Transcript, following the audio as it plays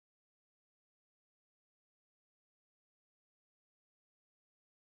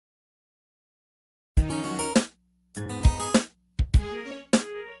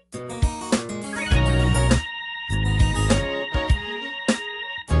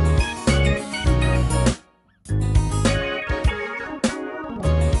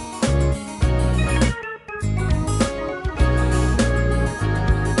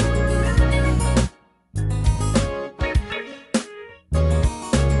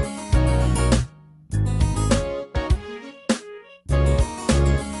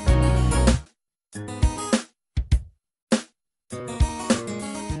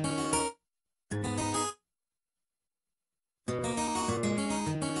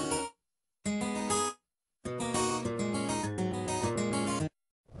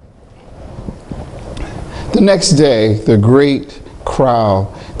The next day, the great crowd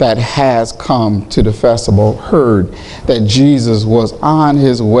that has come to the festival heard that Jesus was on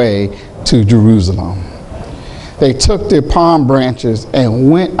his way to Jerusalem. They took their palm branches and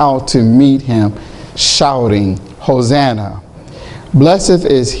went out to meet him, shouting, "Hosanna! Blessed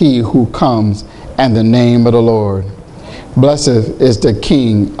is he who comes in the name of the Lord. Blessed is the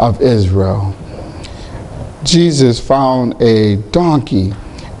King of Israel." Jesus found a donkey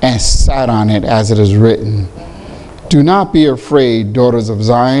and sat on it, as it is written, "Do not be afraid, daughters of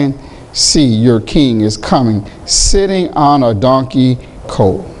Zion. See, your king is coming, sitting on a donkey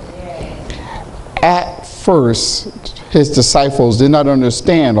colt." At first, his disciples did not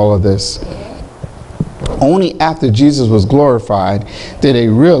understand all of this. Only after Jesus was glorified did they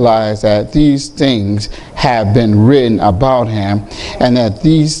realize that these things had been written about him and that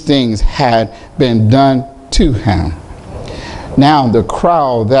these things had been done to him. Now the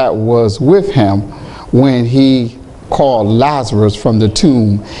crowd that was with him when he called Lazarus from the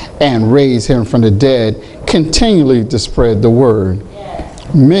tomb and raised him from the dead continually to spread the word.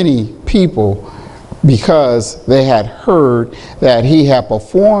 Many people, because they had heard that he had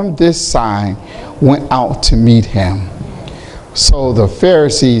performed this sign, went out to meet him. So the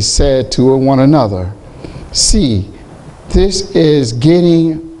Pharisees said to one another, "See, this is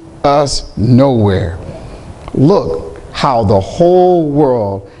getting us nowhere. Look how the whole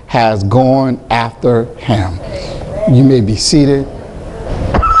world has gone after him." You may be seated.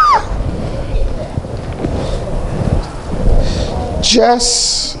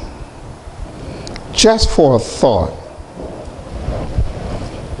 Just for a thought,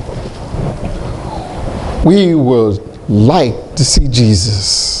 we would like to see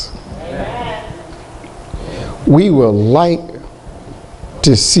Jesus. We would like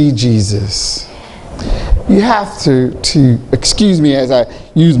to see Jesus. You have to excuse me as I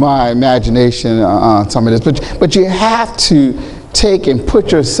use my imagination on some of this, but you have to take and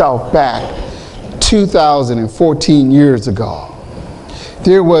put yourself back 2014 years ago.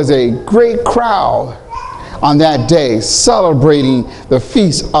 There was a great crowd on that day celebrating the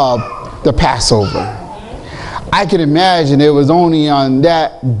feast of the Passover. I can imagine it was only on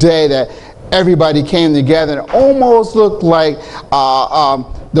that day that everybody came together. It almost looked like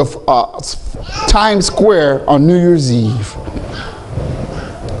the Times Square on New Year's Eve.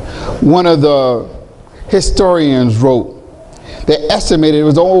 One of the historians wrote, they estimated it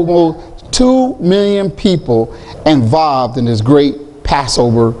was almost 2 million people involved in this great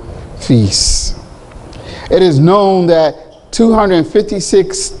Passover feast. It is known that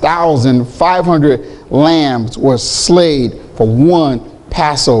 256,500 lambs were slain for one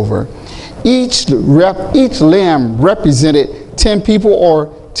Passover. Each lamb represented 10 people or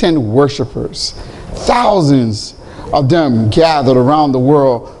 10 worshipers. Thousands of them gathered around the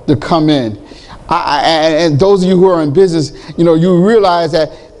world to come in. And those of you who are in business, you realize that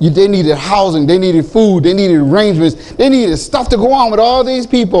they needed housing, they needed food, they needed arrangements, they needed stuff to go on with all these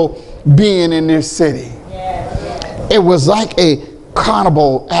people being in their city. It was like a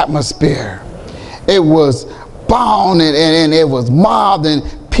carnival atmosphere. It was bound and it was mobbed and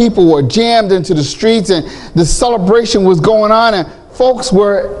people were jammed into the streets and the celebration was going on and folks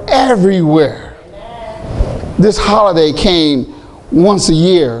were everywhere. This holiday came once a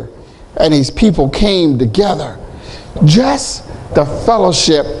year and these people came together. Just the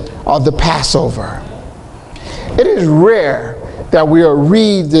fellowship of the Passover. It is rare that we will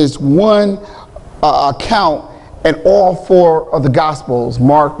read this one account in all 4 of the Gospels,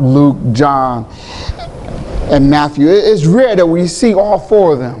 Mark, Luke, John, and Matthew. It's rare that we see all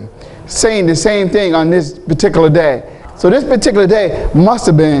 4 of them saying the same thing on this particular day. So this particular day must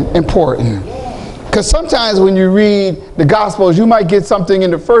have been important. Because sometimes when you read the Gospels, you might get something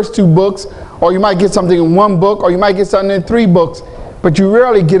in the first 2 books, or you might get something in 1 book, or you might get something in 3 books, but you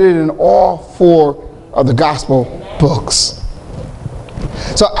rarely get it in all 4 of the Gospel books.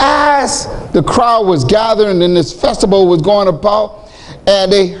 So as the crowd was gathering and this festival was going about, and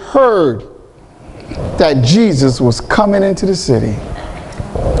they heard that Jesus was coming into the city.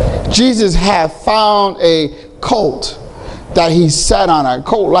 Jesus had found a colt that he sat on, a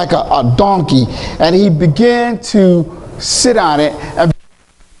colt like a donkey, and he began to sit on it and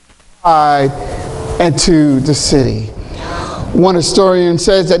ride into the city. One historian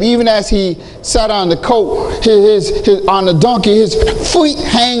says that even as he sat on the colt, on the donkey, his feet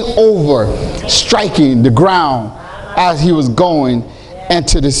hang over, striking the ground as he was going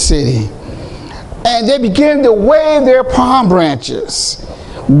into the city. And they began to wave their palm branches,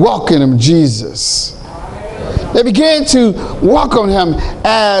 welcoming Jesus. They began to welcome him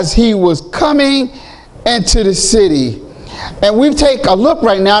as he was coming into the city. And we take a look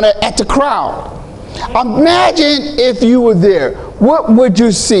right now at the crowd. Imagine if you were there. What would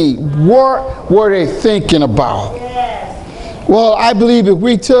you see? What were they thinking about? Well, I believe if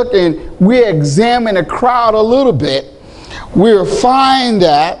we took and we examined the crowd a little bit, we'll find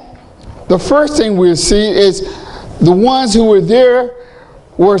that the first thing we'll see is the ones who were there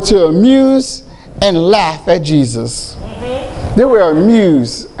were to amuse and laugh at Jesus. They were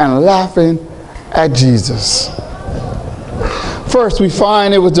amused and laughing at Jesus. First, we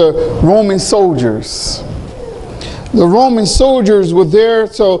find it was the Roman soldiers. The Roman soldiers were there,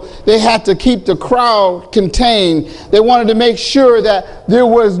 so they had to keep the crowd contained. They wanted to make sure that there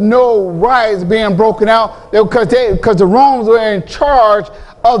was no riots being broken out because the Romans were in charge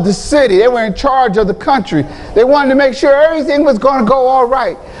of the city. They were in charge of the country. They wanted to make sure everything was going to go all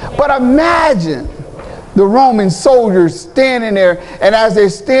right. But imagine the Roman soldiers standing there, and as they're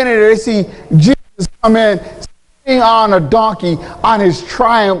standing there, they see Jesus come in sitting on a donkey on his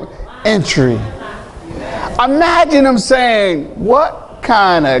triumph entry. Imagine them saying, what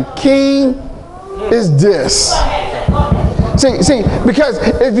kind of king is this? See, because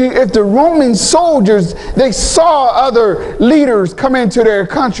if the Roman soldiers, they saw other leaders come into their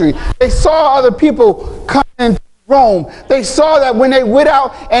country, they saw other people come into Rome, they saw that when they went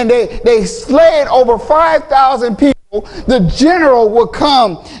out and they slayed over 5,000 people, the general would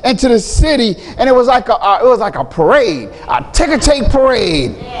come into the city, and it was like a parade, a ticker-tape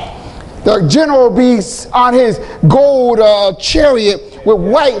parade. The general would be on his gold chariot with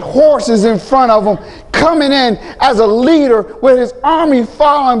white horses in front of him, coming in as a leader with his army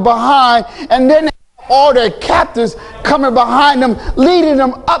following behind, and then all their captives coming behind them, leading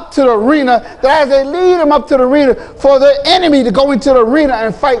them up to the arena. That as they lead them up to the arena, for the enemy to go into the arena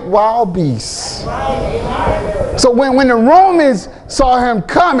and fight wild beasts. So when the Romans saw him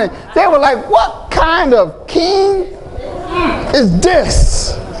coming, they were like, what kind of king is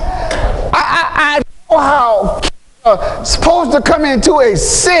this? I know how supposed to come into a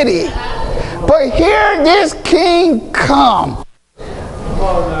city, but here this king come.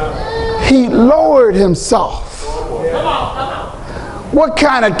 He lowered himself. What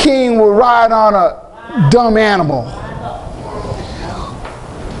kind of king will ride on a dumb animal?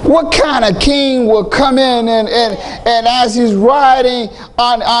 What kind of king will come in and as he's riding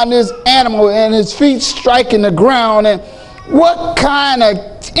on this animal and his feet striking the ground, and what kind of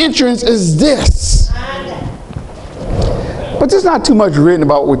entrance is this? But there's not too much written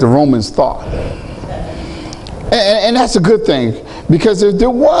about what the Romans thought. And that's a good thing, because if there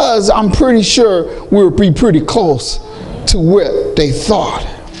was, I'm pretty sure we would be pretty close to what they thought.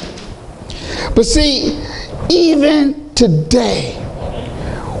 But see, even today,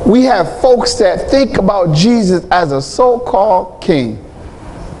 we have folks that think about Jesus as a so-called king.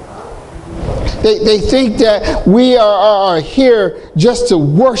 They think that we are here just to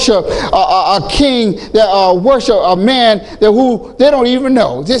worship a king, that worship a man that who they don't even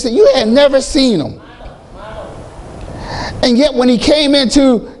know. They say, you had never seen him. And yet when he came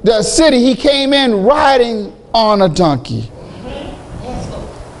into the city, he came in riding on a donkey.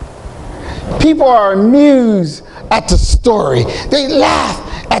 People are amused at the story. They laugh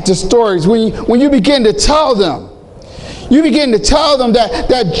at the stories when you begin to tell them. You begin to tell them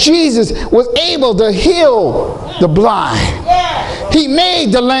that Jesus was able to heal the blind. He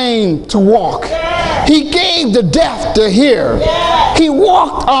made the lame to walk. He gave the deaf to hear. He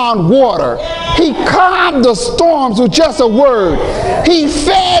walked on water. He calmed the storms with just a word. He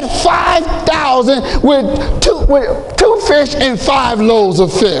fed 5,000 with two fish and 5 loaves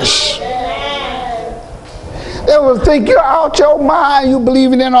of fish. They will think you're out your mind, you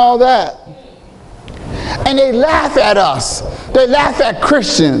believing in all that. And they laugh at us. They laugh at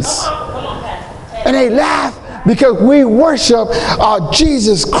Christians. And they laugh because we worship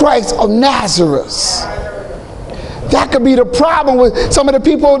Jesus Christ of Nazareth. That could be the problem with some of the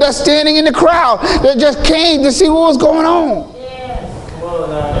people that's standing in the crowd that just came to see what was going on.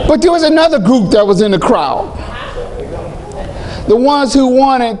 But there was another group that was in the crowd. The ones who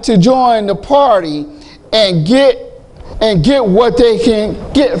wanted to join the party and get what they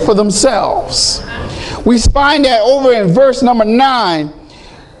can get for themselves. We find that over in verse number 9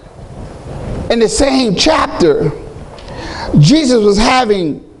 in the same chapter. Jesus was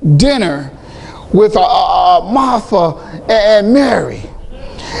having dinner with Martha and Mary.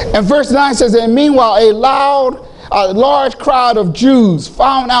 And verse 9 says, and meanwhile a large crowd of Jews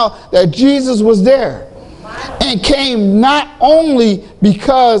found out that Jesus was there, and came not only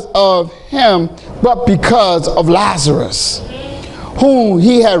because of him, but because of Lazarus, whom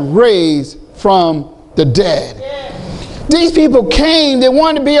he had raised from the dead. These people came, they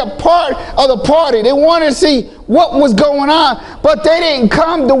wanted to be a part of the party. They wanted to see what was going on, but they didn't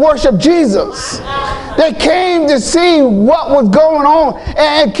come to worship Jesus. They came to see what was going on,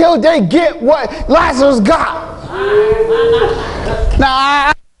 and until they get what Lazarus got. Now,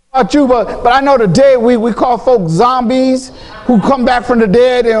 I don't know about you, but I know today we call folks zombies who come back from the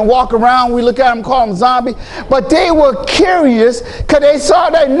dead and walk around. We look at them, call them zombies. But they were curious because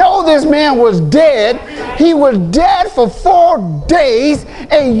they know this man was dead. He was dead for 4 days,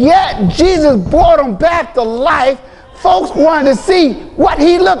 and yet Jesus brought him back to life. Folks wanted to see what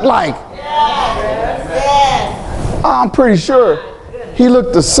he looked like. I'm pretty sure he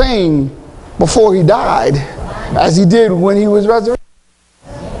looked the same before he died as he did when he was resurrected.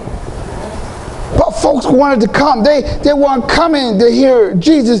 But folks wanted to come. They weren't coming to hear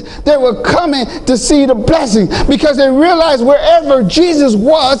Jesus. They were coming to see the blessing because they realized wherever Jesus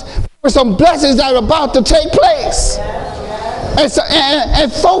was, there were some blessings that were about to take place.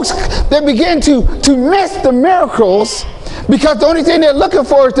 And folks, they begin to miss the miracles because the only thing they're looking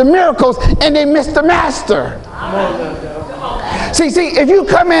for is the miracles, and they miss the master. See, if you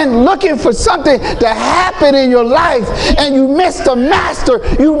come in looking for something to happen in your life and you miss the master,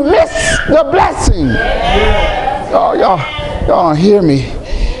 you miss the blessing. Oh, y'all don't hear me.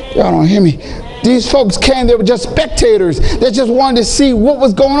 Y'all don't hear me. These folks came, they were just spectators. They just wanted to see what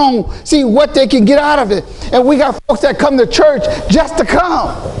was going on, see what they could get out of it. And we got folks that come to church just to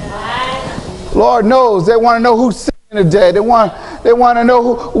come. Lord knows they want to know who's sick today. They want to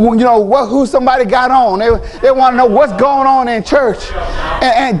know who somebody got on. They want to know what's going on in church.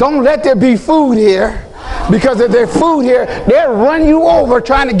 And don't let there be food here, because if there's food here, they'll run you over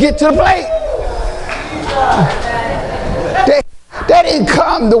trying to get to the plate. They didn't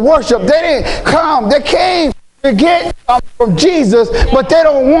come to worship. They didn't come. They came to get from Jesus, but they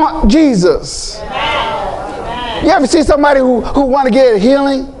don't want Jesus. You ever see somebody who want to get a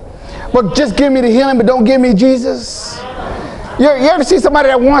healing, but just give me the healing, but don't give me Jesus? You ever see somebody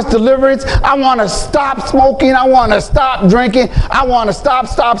that wants deliverance? I want to stop smoking. I want to stop drinking. I want to stop,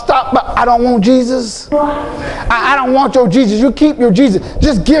 but I don't want Jesus. I don't want your Jesus. You keep your Jesus.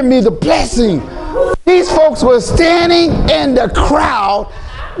 Just give me the blessing. These folks were standing in the crowd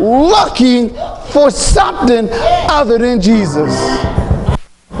looking for something other than Jesus.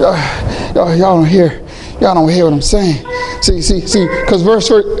 Y'all don't hear what I'm saying. See, because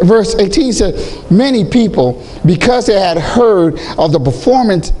verse 18 said, many people, because they had heard of the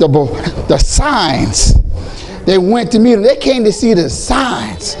performance, the signs, they went to meet him. They came to see the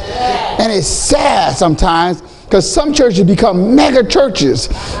signs. And it's sad sometimes, because some churches become mega churches.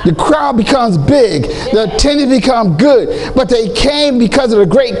 The crowd becomes big. The attendance becomes good. But they came because of the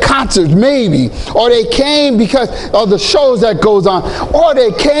great concerts, maybe. Or they came because of the shows that goes on. Or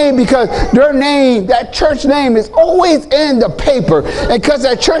they came because their name, that church name, is always in the paper. And because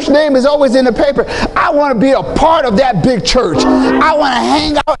that church name is always in the paper, I want to be a part of that big church. I want to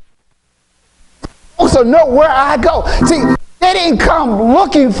hang out. Also know where I go. See, they didn't come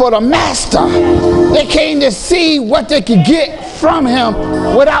looking for the master. They came to see what they could get from him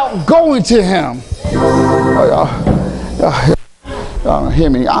without going to him. Oh, y'all don't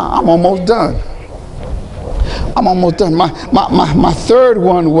hear me. I'm almost done. I'm almost done. My third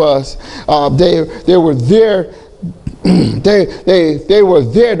one was they were there. They were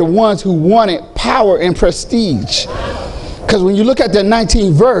there, the ones who wanted power and prestige. Because when you look at that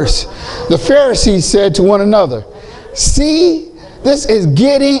 19th verse, the Pharisees said to one another, see, this is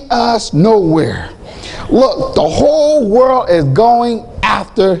getting us nowhere. Look, the whole world is going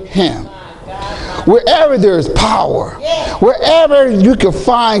after him. Wherever there's power, wherever you can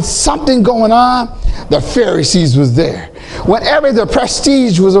find something going on, the Pharisees was there. Whenever the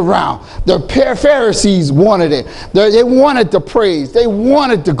prestige was around, the Pharisees wanted it. They wanted the praise. They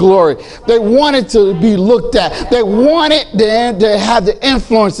wanted the glory. They wanted to be looked at. They wanted to have the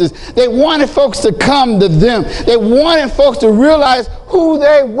influences. They wanted folks to come to them. They wanted folks to realize who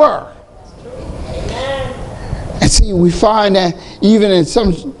they were. And see, we find that even in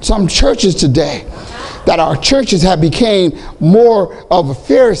some churches today, that our churches have become more of a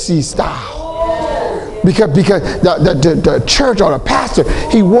Pharisee style. Because the church or the pastor,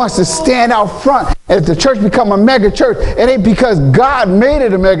 he wants to stand out front. If the church become a mega church, it ain't because God made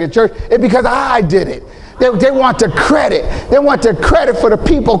it a mega church, it's because I did it. They want the credit. They want the credit for the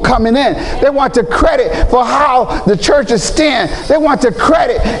people coming in. They want the credit for how the churches stand. They want the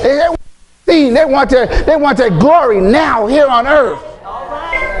credit. They want their glory now here on earth. All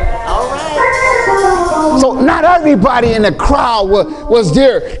right. So not everybody in the crowd was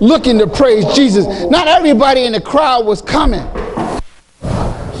there looking to praise Jesus. Not everybody in the crowd was coming.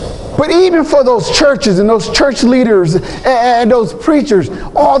 But even for those churches and those church leaders and those preachers,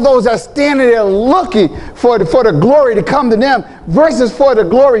 all those that are standing there looking for the glory to come to them versus for the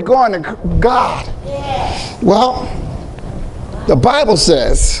glory going to God. Well, the Bible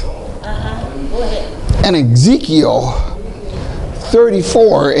says in Ezekiel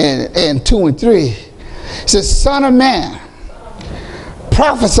 34 and 2 and 3, it says, Son of man,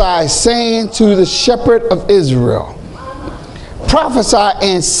 prophesy, saying to the shepherd of Israel, prophesy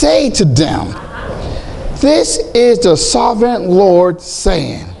and say to them, this is the sovereign Lord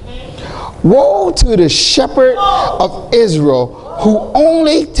saying, woe to the shepherd of Israel who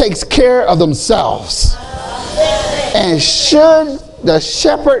only takes care of themselves. And should the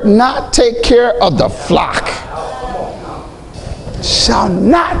shepherd not take care of the flock? Shall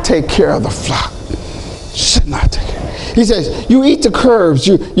not take care of the flock. Should not take care. He says, you eat the curbs,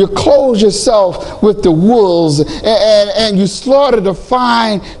 you clothe yourself with the wolves, and you slaughter the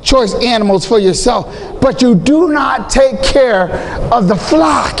fine, choice animals for yourself, but you do not take care of the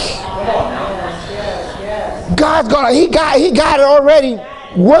flock. God's gonna, he got it already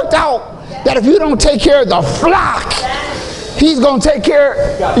worked out that if you don't take care of the flock, he's gonna take care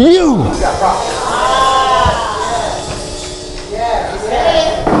of you.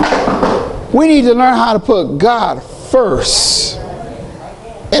 We need to learn how to put God first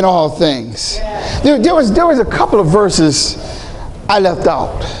in all things. There was a couple of verses I left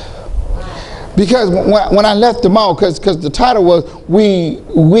out. Because when I left them out, because the title was we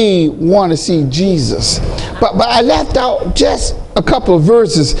want to see Jesus. But I left out just a couple of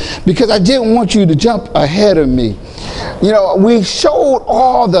verses because I didn't want you to jump ahead of me. You know, we showed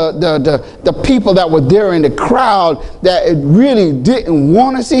all the people that were there in the crowd that really didn't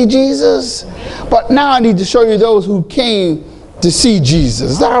want to see Jesus. But now I need to show you those who came to see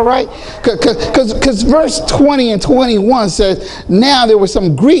Jesus. Is that all right? Because verse 20 and 21 says, now there were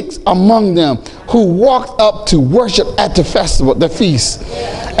some Greeks among them who walked up to worship at the festival, the feast.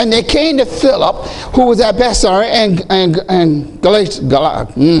 And they came to Philip, who was at Bethsaida and Galatia,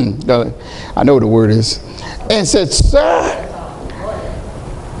 I know what the word is, and said, sir,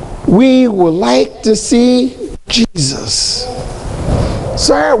 we would like to see Jesus.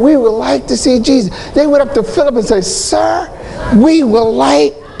 Sir, we would like to see Jesus. They went up to Philip and said, sir, we would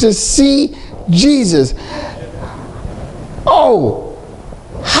like to see Jesus. Oh,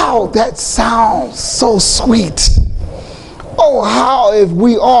 how that sounds so sweet. Oh, how if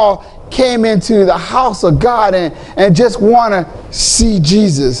we all came into the house of God and just want to see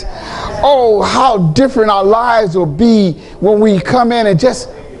Jesus. Oh, how different our lives will be when we come in and just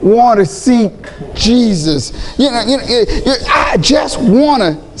want to see Jesus. I just want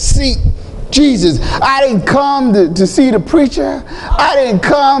to see Jesus. I didn't come to see the preacher. I didn't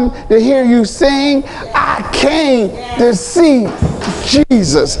come to hear you sing. I came to see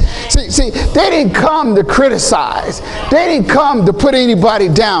Jesus. See, they didn't come to criticize. They didn't come to put anybody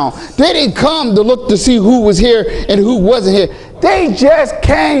down. They didn't come to look to see who was here and who wasn't here. They just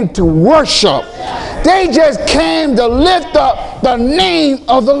came to worship. They just came to lift up the name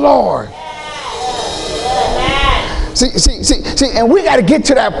of the Lord. See, and we got to get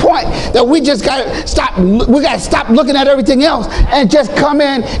to that point that we just got to stop. We got to stop looking at everything else and just come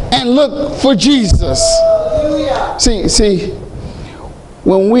in and look for Jesus. See,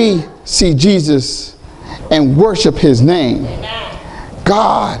 when we see Jesus and worship his name,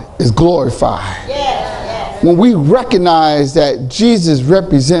 God is glorified. When we recognize that Jesus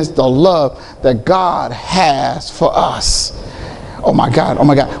represents the love that God has for us. Oh my God, oh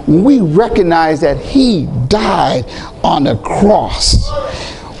my God. When we recognize that he died on the cross,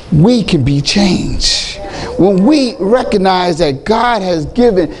 we can be changed. When we recognize that God has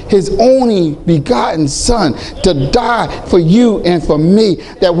given his only begotten son to die for you and for me,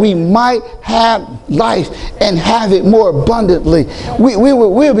 that we might have life and have it more abundantly,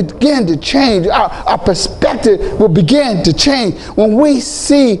 we'll begin to change. Our perspective will begin to change when we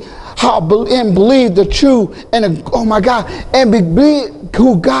see how and believe the true and oh my God, and believe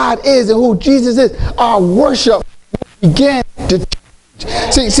who God is and who Jesus is. Our worship will begin to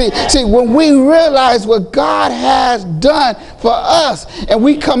change. See, when we realize what God has done for us, and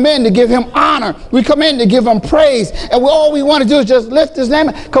we come in to give him honor, we come in to give him praise, and all we want to do is just lift his name,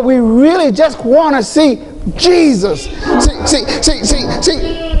 because we really just want to see Jesus. See,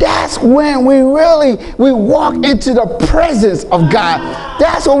 that's when we walk into the presence of God.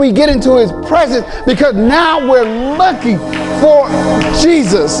 That's when we get into his presence, because now we're looking for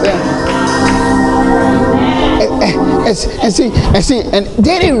Jesus. And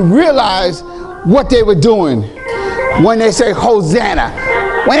they didn't realize what they were doing when they say Hosanna.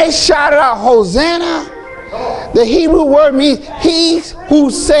 When they shouted out Hosanna, The Hebrew word means he who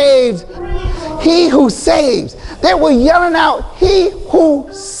saves. He who saves. They were yelling out, he who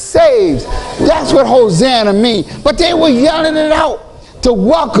saves. That's what Hosanna means. But they were yelling it out to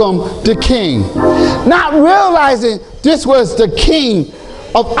welcome the king, not realizing this was the king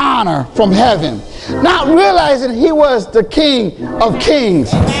of honor from heaven, not realizing he was the King of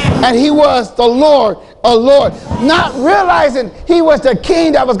kings and he was the Lord of lords, not realizing he was the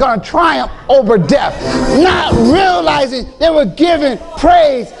king that was going to triumph over death, not realizing they were giving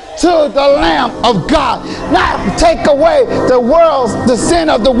praise to the Lamb of God, not take away the sin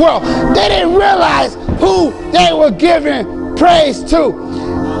of the world. They didn't realize who they were giving praise to.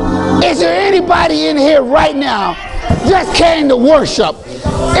 Is there anybody in here right now just came to worship?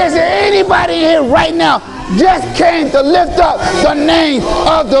 Is there anybody in here right now just came to lift up the name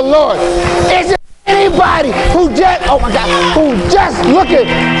of the Lord? Is there anybody who just, oh my God, who just looking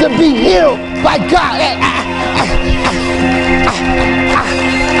to be healed by God?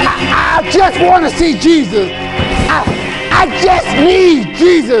 I just want to see Jesus. I just need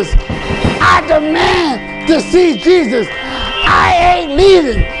Jesus. I demand to see Jesus. I ain't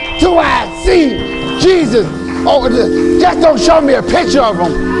leaving till I see Jesus. Oh, just don't show me a picture of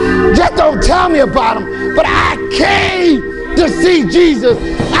him. Just don't tell me about him. But I came to see Jesus.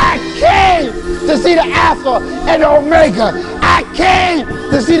 I came to see the Alpha and the Omega. I came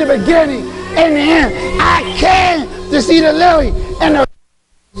to see the beginning and the end. I came to see the lily and the...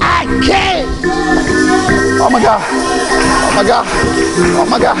 I came. Oh my God. Oh my God. Oh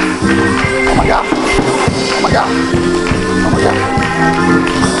my God. Oh my God. Oh my God. Oh my God.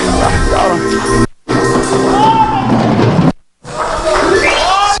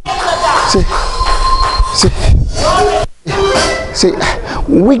 See,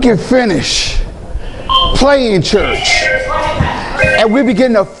 we can finish playing church and we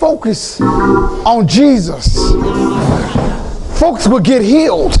begin to focus on Jesus. Folks will get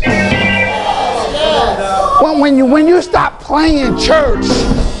healed. When you stop playing church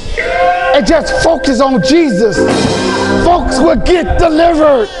and just focus on Jesus, folks will get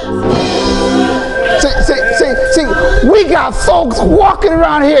delivered. See, we got folks walking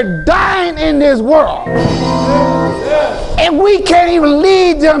around here dying in this world, and we can't even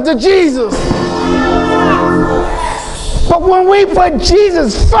lead them to Jesus. But when we put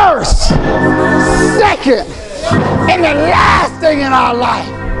Jesus first, second, and the last thing in our life,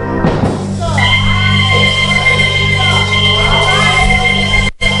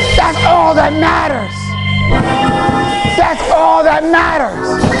 that's all that matters. That's all that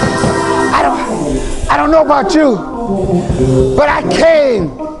matters. I don't know about you, but I came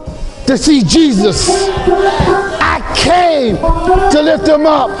to see Jesus. I came to lift him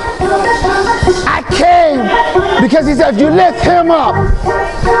up. I came because he said if you lift him up,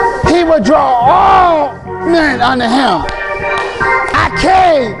 he will draw all men unto him. I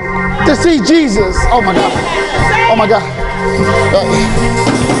came to see Jesus. Oh my God. Oh my God.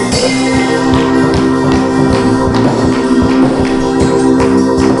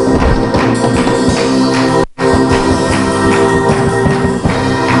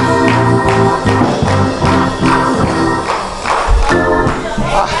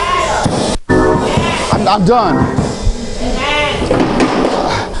 I'm done.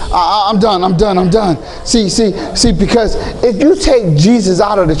 I'm done. See, because if you take Jesus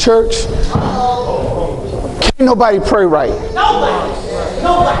out of the church, can't nobody pray right.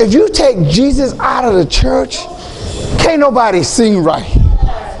 If you take Jesus out of the church, can't nobody sing right.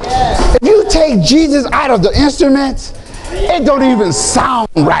 If you take Jesus out of the instruments, it don't even sound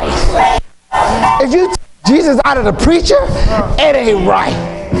right. If you take Jesus out of the preacher, it ain't right.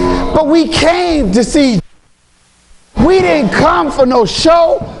 But we came to see. We didn't come for no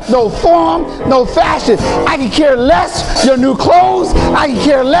show, no form, no fashion. I can care less your new clothes. I can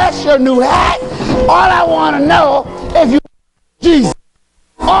care less your new hat. All I want to know if you want Jesus.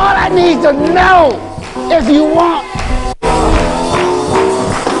 All I need to know if you want.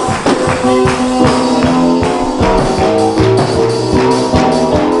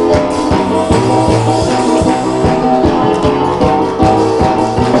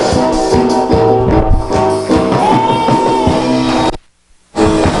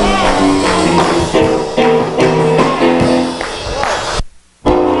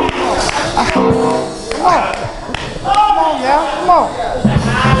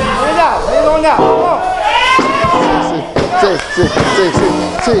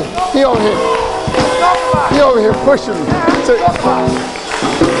 See, he over here pushing me. See.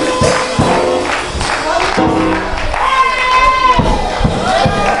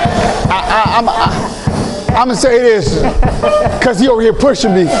 I'm going to say this because he over here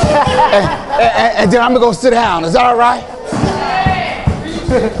pushing me. And then I'm going to go sit down. Is that all right?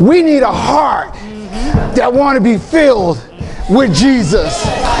 We need a heart that want to be filled with Jesus.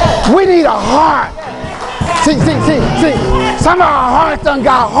 We need a heart. See. Some of our hearts done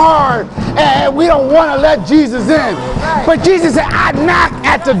got hard and we don't want to let Jesus in. But Jesus said, I knock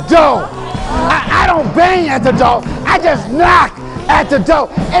at the door. I don't bang at the door. I just knock at the door.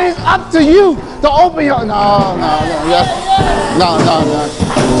 And it's up to you to open your... No.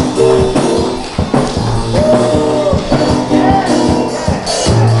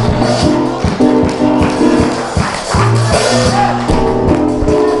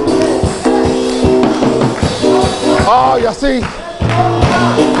 Oh, you see?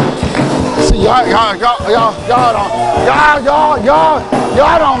 See, y'all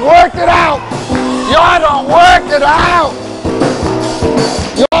don't work it out. Y'all don't work it out.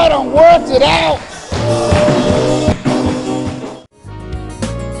 Y'all don't work it out.